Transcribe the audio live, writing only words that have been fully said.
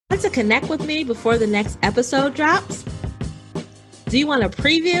Want to connect with me before the next episode drops? Do you want a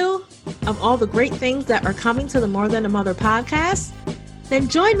preview of all the great things that are coming to the More Than a Mother podcast? Then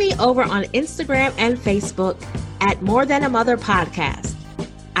join me over on Instagram and Facebook at More Than a Mother Podcast.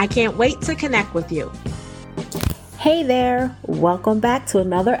 I can't wait to connect with you. Hey there, welcome back to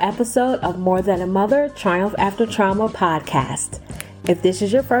another episode of More Than a Mother Triumph After Trauma podcast. If this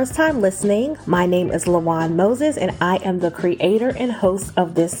is your first time listening, my name is LaJuan Moses and I am the creator and host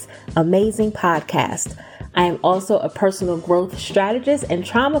of this amazing podcast. I am also a personal growth strategist and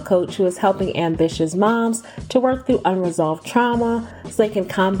trauma coach who is helping ambitious moms to work through unresolved trauma so they can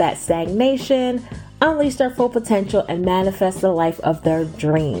combat stagnation, unleash their full potential, and manifest the life of their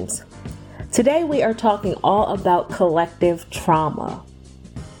dreams. Today we are talking all about collective trauma.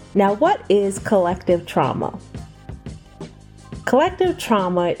 Now, what is collective trauma? Collective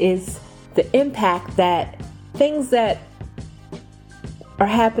trauma is the impact that things that are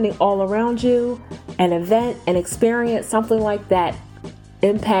happening all around you, an event, an experience, something like that,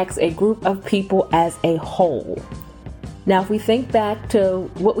 impacts a group of people as a whole. Now, if we think back to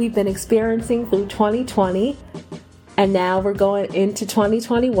what we've been experiencing through 2020, and now we're going into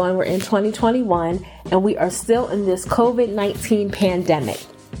 2021, we're in 2021, and we are still in this COVID-19 pandemic.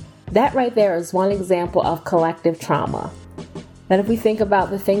 That right there is one example of collective trauma. Then if we think about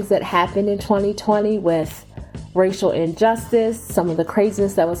the things that happened in 2020 with racial injustice, some of the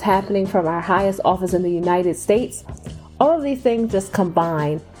craziness that was happening from our highest office in the United States, all of these things just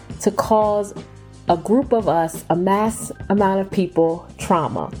combine to cause a group of us, a mass amount of people,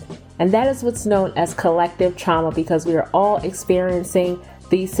 trauma. And that is what's known as collective trauma because we are all experiencing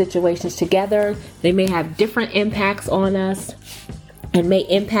these situations together. They may have different impacts on us and may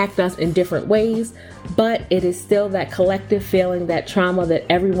impact us in different ways, but it is still that collective feeling, that trauma that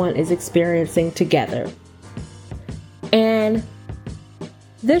everyone is experiencing together. And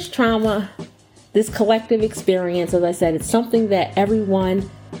this trauma, this collective experience, as I said, it's something that everyone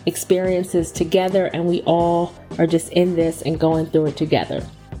experiences together and we all are just in this and going through it together.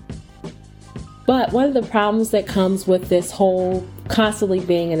 But one of the problems that comes with this whole constantly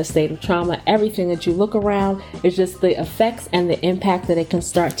being in a state of trauma, everything that you look around is just the effects and the impact that it can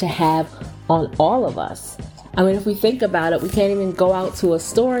start to have on all of us. I mean, if we think about it, we can't even go out to a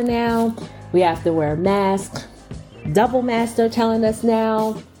store now. We have to wear masks. Double masks they're telling us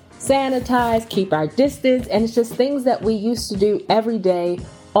now. Sanitize, keep our distance. And it's just things that we used to do every day,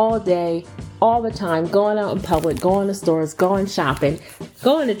 all the time, going out in public, going to stores, going shopping,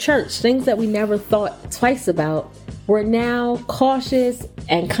 going to church, things that we never thought twice about. We're now cautious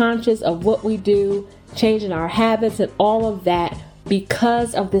and conscious of what we do, changing our habits and all of that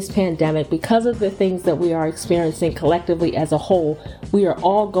because of this pandemic, because of the things that we are experiencing collectively as a whole. We are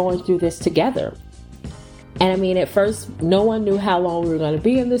all going through this together. And I mean, at first, no one knew how long we were going to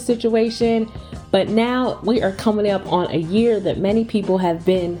be in this situation, but now we are coming up on a year that many people have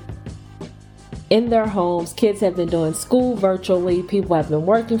been in their homes. Kids have been doing school virtually. People have been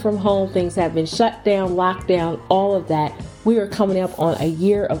working from home. Things have been shut down, locked down, all of that. We are coming up on a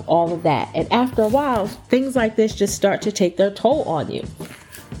year of all of that. And after a while, things like this just start to take their toll on you.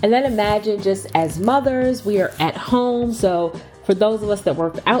 And then imagine just as mothers, we are at home. So for those of us that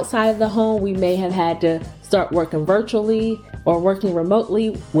work outside of the home, we may have had to start working virtually or working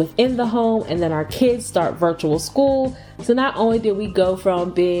remotely within the home. And then our kids start virtual school. So not only did we go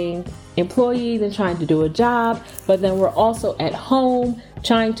from being employees and trying to do a job, but then we're also at home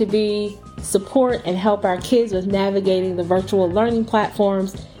trying to be support and help our kids with navigating the virtual learning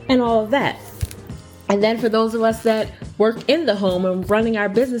platforms and all of that. And then for those of us that work in the home and running our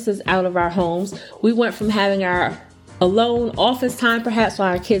businesses out of our homes, we went from having our alone office time perhaps while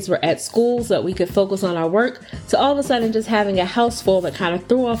our kids were at school so that we could focus on our work to all of a sudden just having a house full that kind of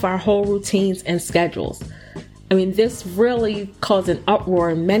threw off our whole routines and schedules. I mean, this really caused an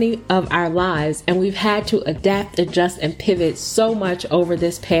uproar in many of our lives, and we've had to adapt, adjust, and pivot so much over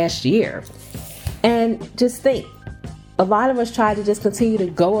this past year. And just think, a lot of us tried to just continue to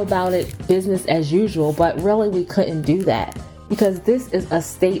go about it business as usual, but really we couldn't do that because this is a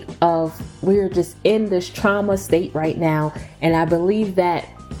state of, we're just in this trauma state right now. And I believe that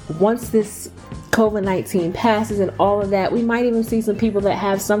once this COVID-19 passes and all of that, we might even see some people that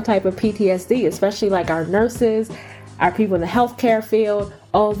have some type of PTSD, especially like our nurses, our people in the healthcare field,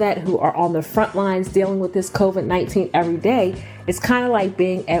 all of that who are on the front lines dealing with this COVID-19 every day. It's kind of like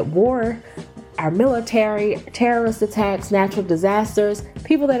being at war. Our military, terrorist attacks, natural disasters,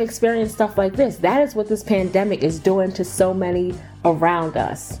 people that experience stuff like this. That is what this pandemic is doing to so many around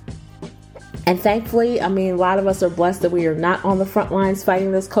us. And thankfully, a lot of us are blessed that we are not on the front lines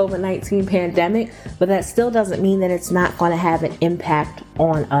fighting this COVID-19 pandemic, but that still doesn't mean that it's not going to have an impact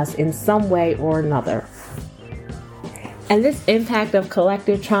on us in some way or another. And this impact of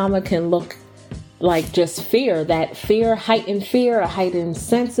collective trauma can look like just fear, a heightened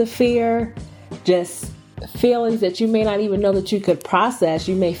sense of fear, just feelings that you may not even know that you could process.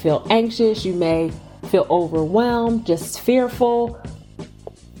 You may feel anxious, you may feel overwhelmed, just fearful,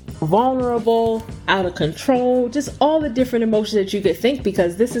 vulnerable, out of control, just all the different emotions that you could think,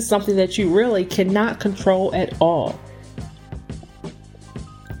 because this is something that you really cannot control at all.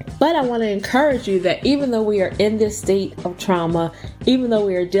 But I want to encourage you that even though we are in this state of trauma, even though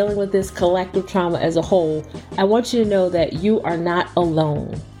we are dealing with this collective trauma as a whole, I want you to know that you are not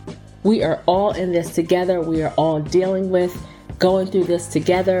alone. We are all in this together. We are all going through this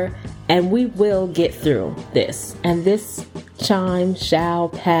together, and we will get through this. And this time shall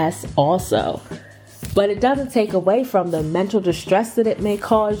pass also. But it doesn't take away from the mental distress that it may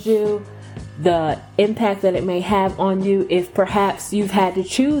cause you, the impact that it may have on you if perhaps you've had to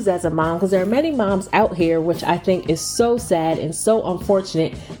choose as a mom, because there are many moms out here, which I think is so sad and so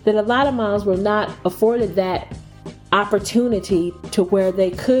unfortunate, that a lot of moms were not afforded that opportunity to where they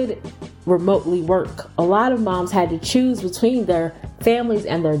could remotely work. A lot of moms had to choose between their families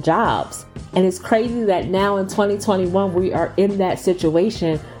and their jobs. And it's crazy that now in 2021, we are in that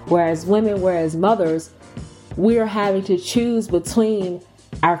situation, whereas mothers, we are having to choose between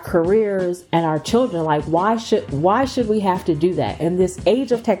our careers and our children. Like, why should we have to do that? In this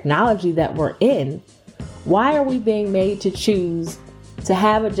age of technology that we're in, why are we being made to choose to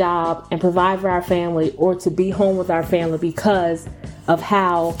have a job and provide for our family, or to be home with our family because of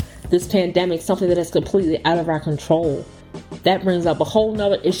how this pandemic, something that is completely out of our control? That brings up a whole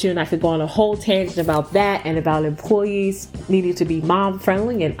nother issue, and I could go on a whole tangent about that and about employees needing to be mom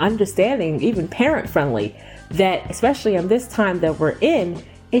friendly and understanding, even parent friendly, that especially in this time that we're in,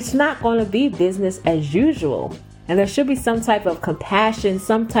 it's not going to be business as usual. And there should be some type of compassion,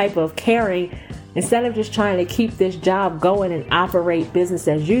 some type of caring, instead of just trying to keep this job going and operate business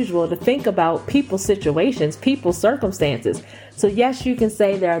as usual, to think about people's situations, people's circumstances. So yes, you can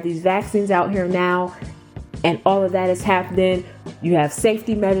say there are these vaccines out here now, and all of that is happening. You have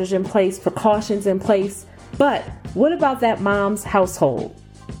safety measures in place, precautions in place. But what about that mom's household?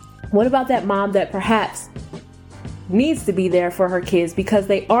 What about that mom that perhaps needs to be there for her kids because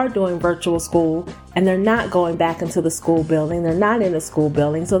they are doing virtual school and they're not going back into the school building? They're not in the school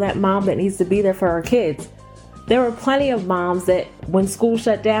building. So that mom that needs to be there for her kids. There were plenty of moms that when school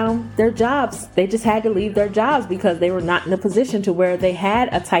shut down, their jobs, they just had to leave their jobs because they were not in a position to where they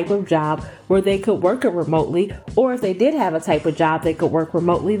had a type of job where they could work it remotely. Or if they did have a type of job they could work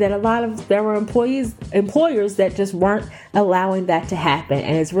remotely, that there were employers that just weren't allowing that to happen.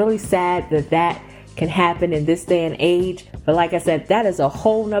 And it's really sad that can happen in this day and age. But like I said, that is a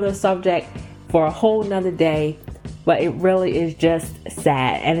whole nother subject for a whole nother day. But it really is just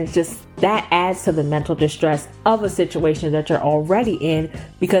sad. And it's just, that adds to the mental distress of a situation that you're already in,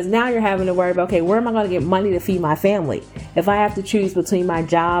 because now you're having to worry about, okay, where am I going to get money to feed my family? If I have to choose between my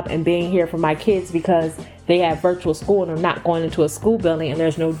job and being here for my kids because they have virtual school and they're not going into a school building and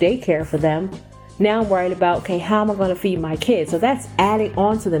there's no daycare for them, now I'm worried about, okay, how am I going to feed my kids? So that's adding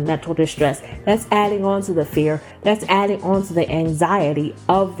on to the mental distress. That's adding on to the fear. That's adding on to the anxiety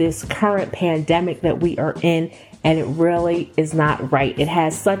of this current pandemic that we are in. And it really is not right. It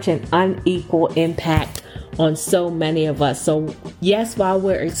has such an unequal impact on so many of us. So yes, while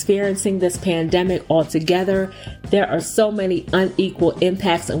we're experiencing this pandemic all together, there are so many unequal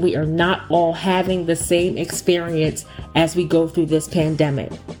impacts, and we are not all having the same experience as we go through this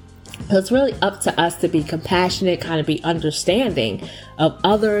pandemic. So it's really up to us to be compassionate, kind of be understanding of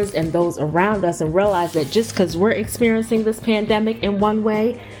others and those around us, and realize that just because we're experiencing this pandemic in one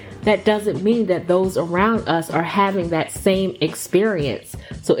way, that doesn't mean that those around us are having that same experience.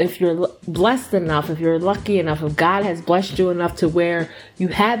 So if you're blessed enough, if you're lucky enough, if God has blessed you enough to where you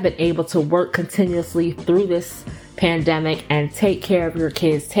have been able to work continuously through this pandemic and take care of your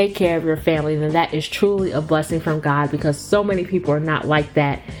kids, take care of your family, then that is truly a blessing from God, because so many people are not like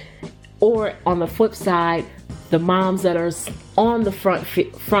that. Or on the flip side, the moms that are on the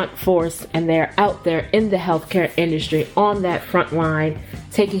front force and they're out there in the healthcare industry on that front line,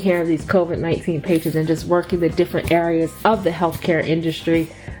 taking care of these COVID-19 patients and just working the different areas of the healthcare industry,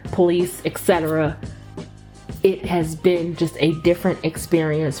 police, etc. It has been just a different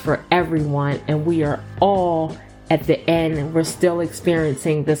experience for everyone, and we are all at the end. We're still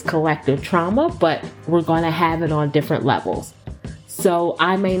experiencing this collective trauma, but we're going to have it on different levels. So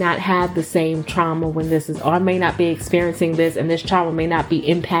I may not have the same trauma when or I may not be experiencing this, and this trauma may not be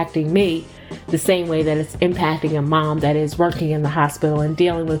impacting me the same way that it's impacting a mom that is working in the hospital and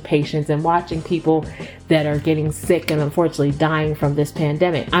dealing with patients and watching people that are getting sick and unfortunately dying from this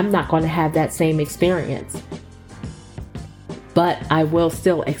pandemic. I'm not going to have that same experience, but I will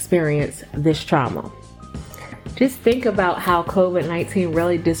still experience this trauma. Just think about how COVID-19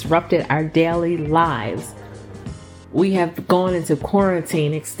 really disrupted our daily lives. We have gone into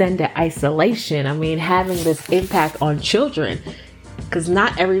quarantine, extended isolation. I mean, having this impact on children, because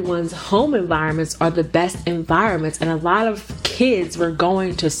not everyone's home environments are the best environments. And a lot of kids were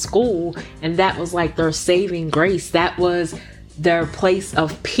going to school, and that was like their saving grace. That was their place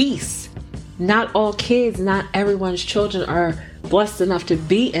of peace. Not all kids, not everyone's children are blessed enough to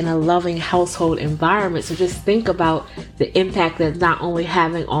be in a loving household environment. So just think about the impact that it's not only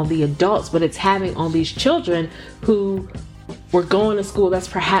having on the adults, but it's having on these children who were going to school. That's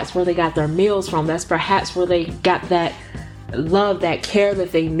perhaps where they got their meals from. That's perhaps where they got that love, that care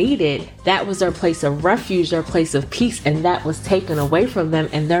that they needed. That was their place of refuge, their place of peace, and that was taken away from them.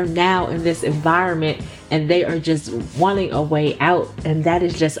 And they're now in this environment and they are just wanting a way out. And that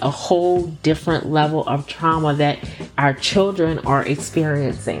is just a whole different level of trauma that our children are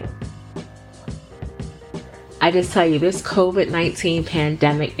experiencing. I just tell you, this COVID-19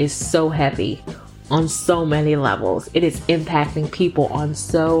 pandemic is so heavy on so many levels. It is impacting people on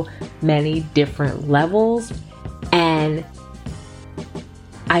so many different levels. And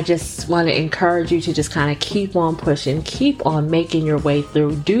I just want to encourage you to just kind of keep on pushing, keep on making your way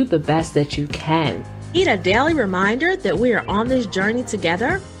through, do the best that you can. Need a daily reminder that we are on this journey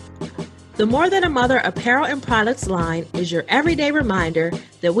together? The More Than a Mother apparel and products line is your everyday reminder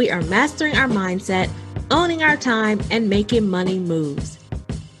that we are mastering our mindset, owning our time, and making money moves.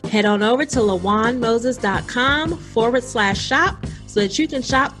 Head on over to lawanmoses.com/shop so that you can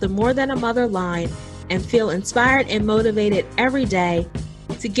shop the More Than a Mother line and feel inspired and motivated every day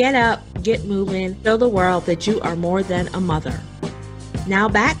to get up, get moving, show the world that you are more than a mother. Now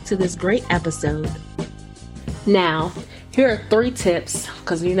back to this great episode. Now, here are 3 tips,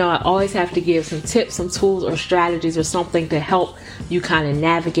 because I always have to give some tips, some tools or strategies or something to help you kind of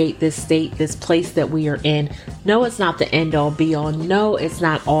navigate this state, this place that we are in. No, it's not the end all be all. No, it's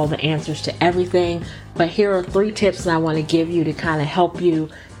not all the answers to everything. But here are 3 tips that I want to give you to kind of help you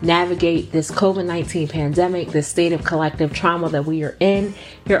navigate this COVID-19 pandemic, this state of collective trauma that we are in.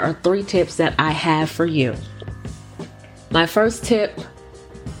 Here are 3 tips that I have for you. My first tip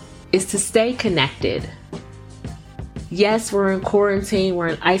is to stay connected. Yes, we're in quarantine, we're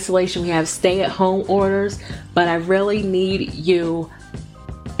in isolation, we have stay-at-home orders, but I really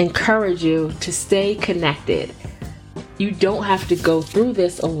encourage you to stay connected. You don't have to go through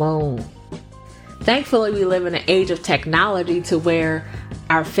this alone. Thankfully, we live in an age of technology to where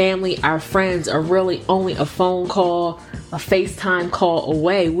our family, our friends are really only a phone call, a FaceTime call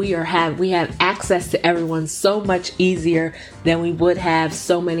away. We have access to everyone so much easier than we would have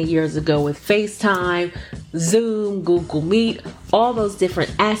so many years ago with FaceTime, Zoom, Google Meet, all those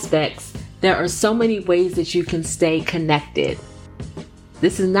different aspects. There are so many ways that you can stay connected.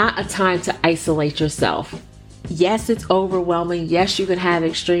 This is not a time to isolate yourself. Yes, it's overwhelming. Yes, you can have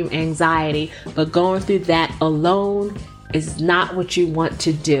extreme anxiety, but going through that alone is not what you want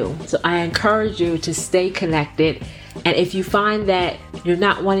to do. So I encourage you to stay connected. And if you find that you're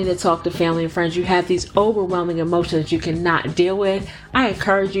not wanting to talk to family and friends, you have these overwhelming emotions you cannot deal with, I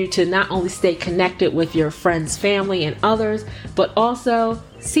encourage you to not only stay connected with your friends, family, and others, but also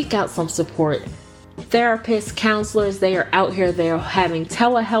seek out some support. Therapists, counselors, they are out here. They're having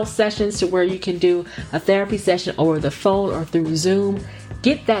telehealth sessions to where you can do a therapy session over the phone or through Zoom.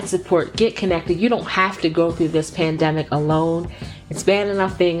 Get that support, get connected. You don't have to go through this pandemic alone. It's bad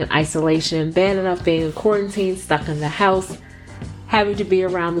enough being in isolation, bad enough being in quarantine, stuck in the house, having to be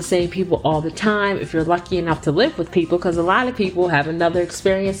around the same people all the time. If you're lucky enough to live with people, because a lot of people have another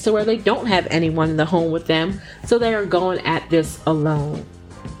experience to where they don't have anyone in the home with them, so they are going at this alone.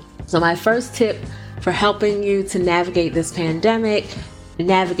 So my first tip for helping you to navigate this pandemic,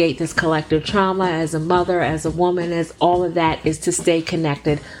 navigate this collective trauma as a mother, as a woman, as all of that, is to stay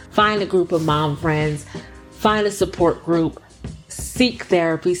connected. Find a group of mom friends, find a support group, seek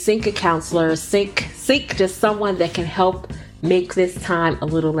therapy, seek a counselor, seek just someone that can help make this time a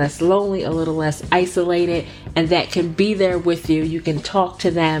little less lonely, a little less isolated, and that can be there with you. You can talk to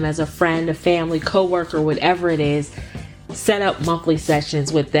them as a friend, a family, coworker, whatever it is. Set up monthly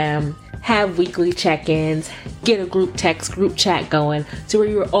sessions with them. Have weekly check-ins, get a group text, group chat going to where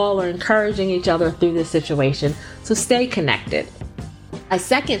you all are encouraging each other through this situation. So stay connected. My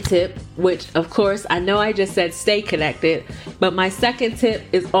second tip, which of course I know I just said stay connected, but my second tip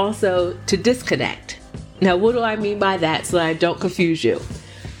is also to disconnect. Now, what do I mean by that so that I don't confuse you?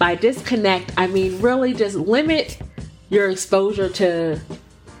 By disconnect, I mean really just limit your exposure to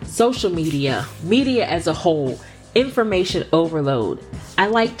social media as a whole, information overload. I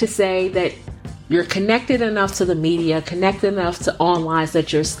like to say that you're connected enough to the media, connected enough to online so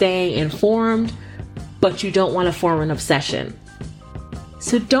that you're staying informed, but you don't want to form an obsession.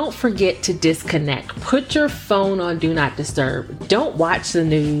 So don't forget to disconnect. Put your phone on Do Not Disturb. Don't watch the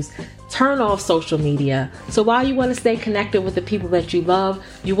news. Turn off social media. So while you want to stay connected with the people that you love,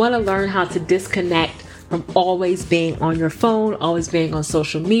 you want to learn how to disconnect from always being on your phone, always being on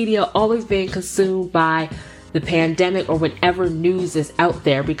social media, always being consumed by the pandemic or whatever news is out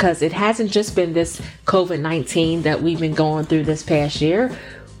there, because it hasn't just been this COVID-19 that we've been going through this past year.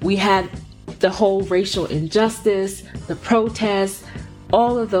 We had the whole racial injustice, the protests,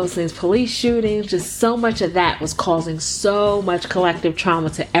 all of those things, police shootings, just so much of that was causing so much collective trauma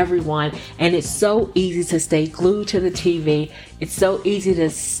to everyone. And it's so easy to stay glued to the TV. It's so easy to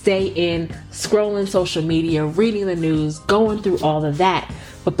stay in, scrolling social media, reading the news, going through all of that.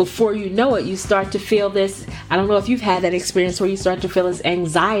 But before you know it, you start to feel this, I don't know if you've had that experience where you start to feel this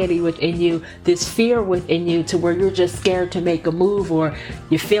anxiety within you, this fear within you, to where you're just scared to make a move, or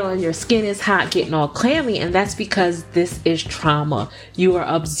you're feeling your skin is hot, getting all clammy, and that's because this is trauma. You are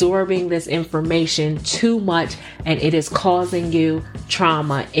absorbing this information too much, and it is causing you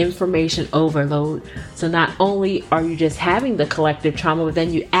trauma, information overload. So not only are you just having the collective trauma, but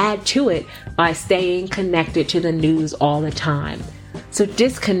then you add to it by staying connected to the news all the time. So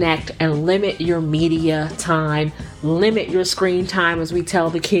disconnect and limit your media time, limit your screen time, as we tell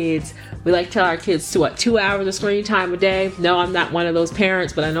the kids. We like to tell our kids to 2 hours of screen time a day. No, I'm not one of those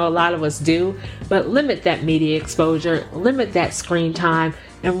parents, but I know a lot of us do. But limit that media exposure, limit that screen time,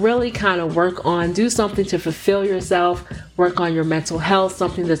 and really kind of do something to fulfill yourself, work on your mental health,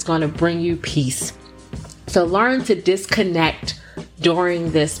 something that's going to bring you peace. So learn to disconnect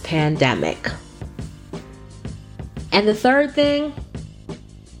during this pandemic. And the third thing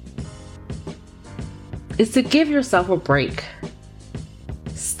is to give yourself a break.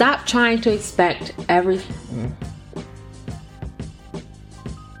 Stop trying to expect everything.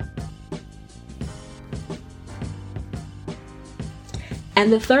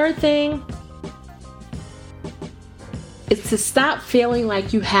 And the third thing is to stop feeling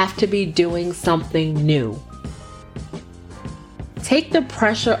like you have to be doing something new. Take the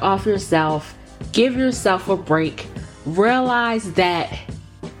pressure off yourself. Give yourself a break. Realize that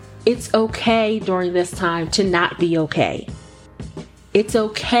it's okay during this time to not be okay. It's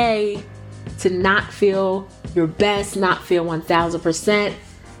okay to not feel your best, not feel 1000%.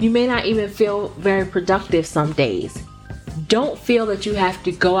 You may not even feel very productive some days. Don't feel that you have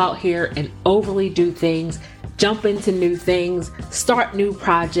to go out here and overly do things, jump into new things, start new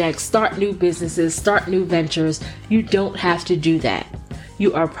projects, start new businesses, start new ventures. You don't have to do that.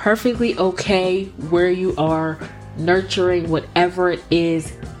 You are perfectly okay where you are, nurturing whatever it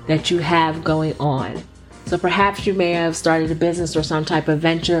is that you have going on. So perhaps you may have started a business or some type of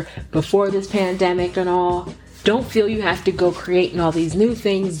venture before this pandemic and all. Don't feel you have to go creating all these new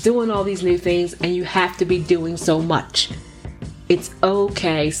things, doing all these new things, and you have to be doing so much. It's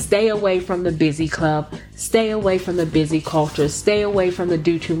okay. Stay away from the busy club. Stay away from the busy culture. Stay away from the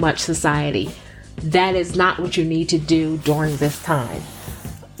do too much society. That is not what you need to do during this time.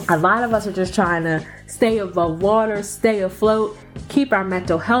 A lot of us are just trying to stay above water, stay afloat, keep our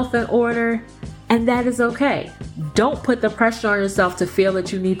mental health in order, and that is okay. Don't put the pressure on yourself to feel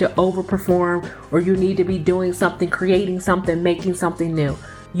that you need to overperform or you need to be doing something, creating something, making something new.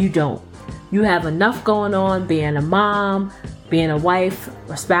 You don't. You have enough going on being a mom, being a wife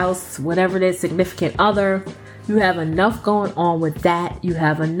or spouse, whatever it is, significant other. You have enough going on with that. You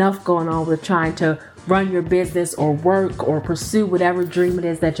have enough going on with trying to run your business or work or pursue whatever dream it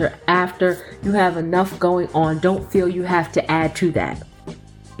is that you're after. You have enough going on. Don't feel you have to add to that.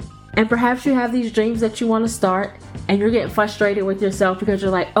 And perhaps you have these dreams that you want to start and you're getting frustrated with yourself because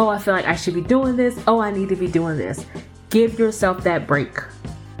you're like, oh, I feel like I should be doing this. Oh, I need to be doing this. Give yourself that break.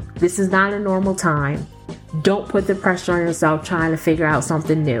 This is not a normal time. Don't put the pressure on yourself trying to figure out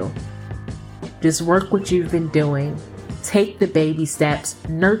something new. Just work what you've been doing. Take the baby steps.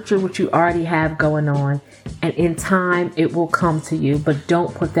 Nurture what you already have going on. And in time, it will come to you. But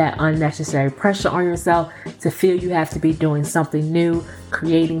don't put that unnecessary pressure on yourself to feel you have to be doing something new,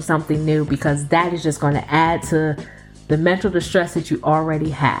 creating something new, because that is just going to add to the mental distress that you already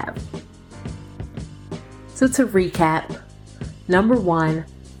have. So to recap, number 1,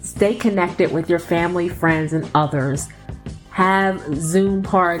 stay connected with your family, friends, and others. Have Zoom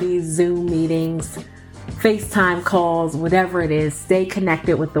parties, Zoom meetings, FaceTime calls, whatever it is. Stay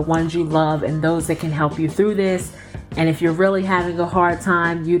connected with the ones you love and those that can help you through this. And if you're really having a hard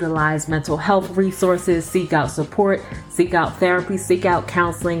time, utilize mental health resources, seek out support, seek out therapy, seek out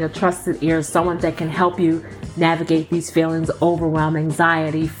counseling, a trusted ear, someone that can help you navigate these feelings, overwhelm,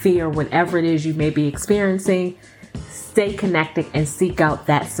 anxiety, fear, whatever it is you may be experiencing. Stay connected and seek out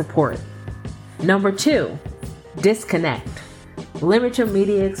that support. Number 2, disconnect. Limit your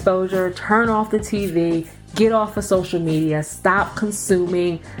media exposure, turn off the TV, get off of social media, stop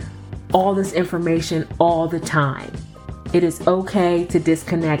consuming all this information all the time. It is okay to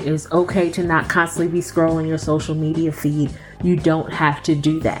disconnect. It is okay to not constantly be scrolling your social media feed. You don't have to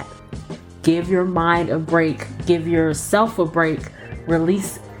do that. Give your mind a break. Give yourself a break.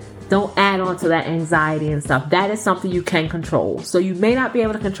 Release. Don't add on to that anxiety and stuff. That is something you can control. So you may not be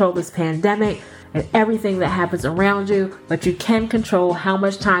able to control this pandemic and everything that happens around you, but you can control how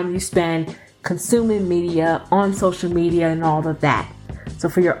much time you spend consuming media on social media and all of that. So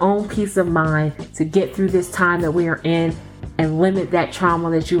for your own peace of mind, to get through this time that we are in and limit that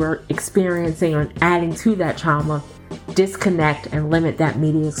trauma that you are experiencing or adding to that trauma, disconnect and limit that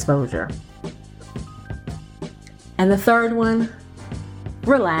media exposure. And the third one,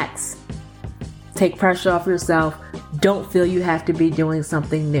 relax. Take pressure off yourself. Don't feel you have to be doing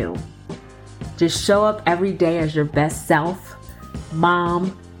something new. Just show up every day as your best self,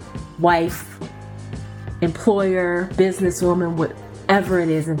 mom, wife, employer, businesswoman, whatever it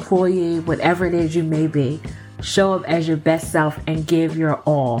is, employee, whatever it is you may be. Show up as your best self and give your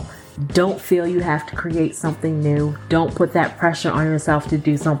all. Don't feel you have to create something new. Don't put that pressure on yourself to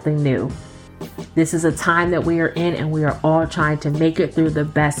do something new. This is a time that we are in and we are all trying to make it through the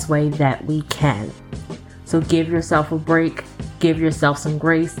best way that we can. So give yourself a break, give yourself some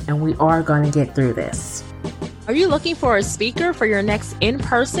grace, and we are going to get through this. Are you looking for a speaker for your next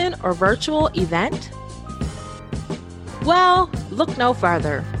in-person or virtual event? Well, look no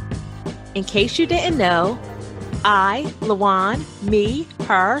further. In case you didn't know, I, Lawan, me,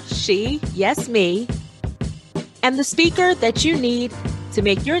 her, she, yes, me, am the speaker that you need to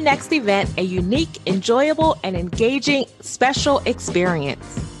make your next event a unique, enjoyable, and engaging special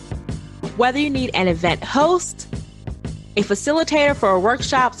experience. Whether you need an event host, a facilitator for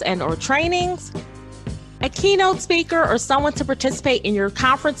workshops and or trainings, a keynote speaker or someone to participate in your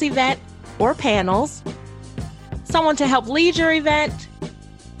conference event or panels, someone to help lead your event,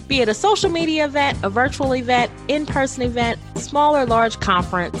 be it a social media event, a virtual event, in-person event, small or large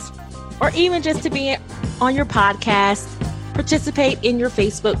conference, or even just to be on your podcast, participate in your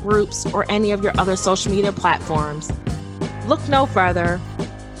Facebook groups or any of your other social media platforms. Look no further.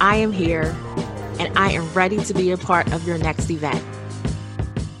 I am here and I am ready to be a part of your next event.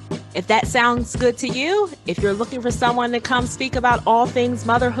 If that sounds good to you, if you're looking for someone to come speak about all things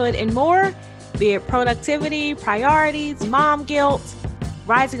motherhood and more, be it productivity, priorities, mom guilt,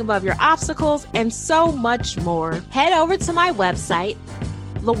 rising above your obstacles, and so much more, head over to my website,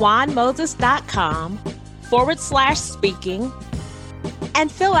 lawanmoses.com/speaking,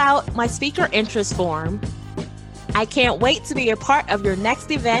 and fill out my speaker interest form. I can't wait to be a part of your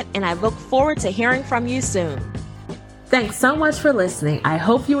next event, and I look forward to hearing from you soon. Thanks so much for listening. I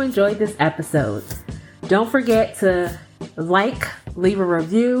hope you enjoyed this episode. Don't forget to like, leave a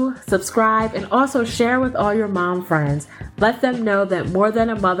review, subscribe, and also share with all your mom friends. Let them know that More Than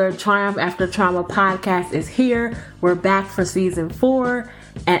a Mother Triumph After Trauma podcast is here. We're back for season 4,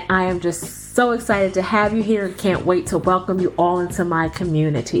 and I am just so excited to have you here and can't wait to welcome you all into my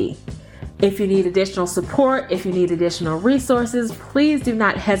community. If you need additional support, if you need additional resources, please do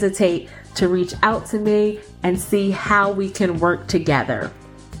not hesitate to reach out to me and see how we can work together.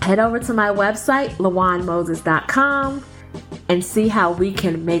 Head over to my website, lawanmoses.com, and see how we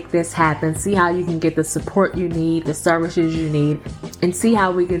can make this happen. See how you can get the support you need, the services you need, and see how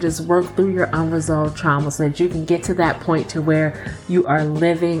we can just work through your unresolved trauma so that you can get to that point to where you are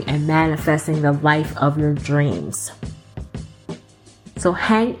living and manifesting the life of your dreams. So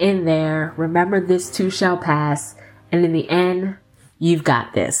hang in there. Remember, this too shall pass. And in the end, you've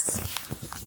got this.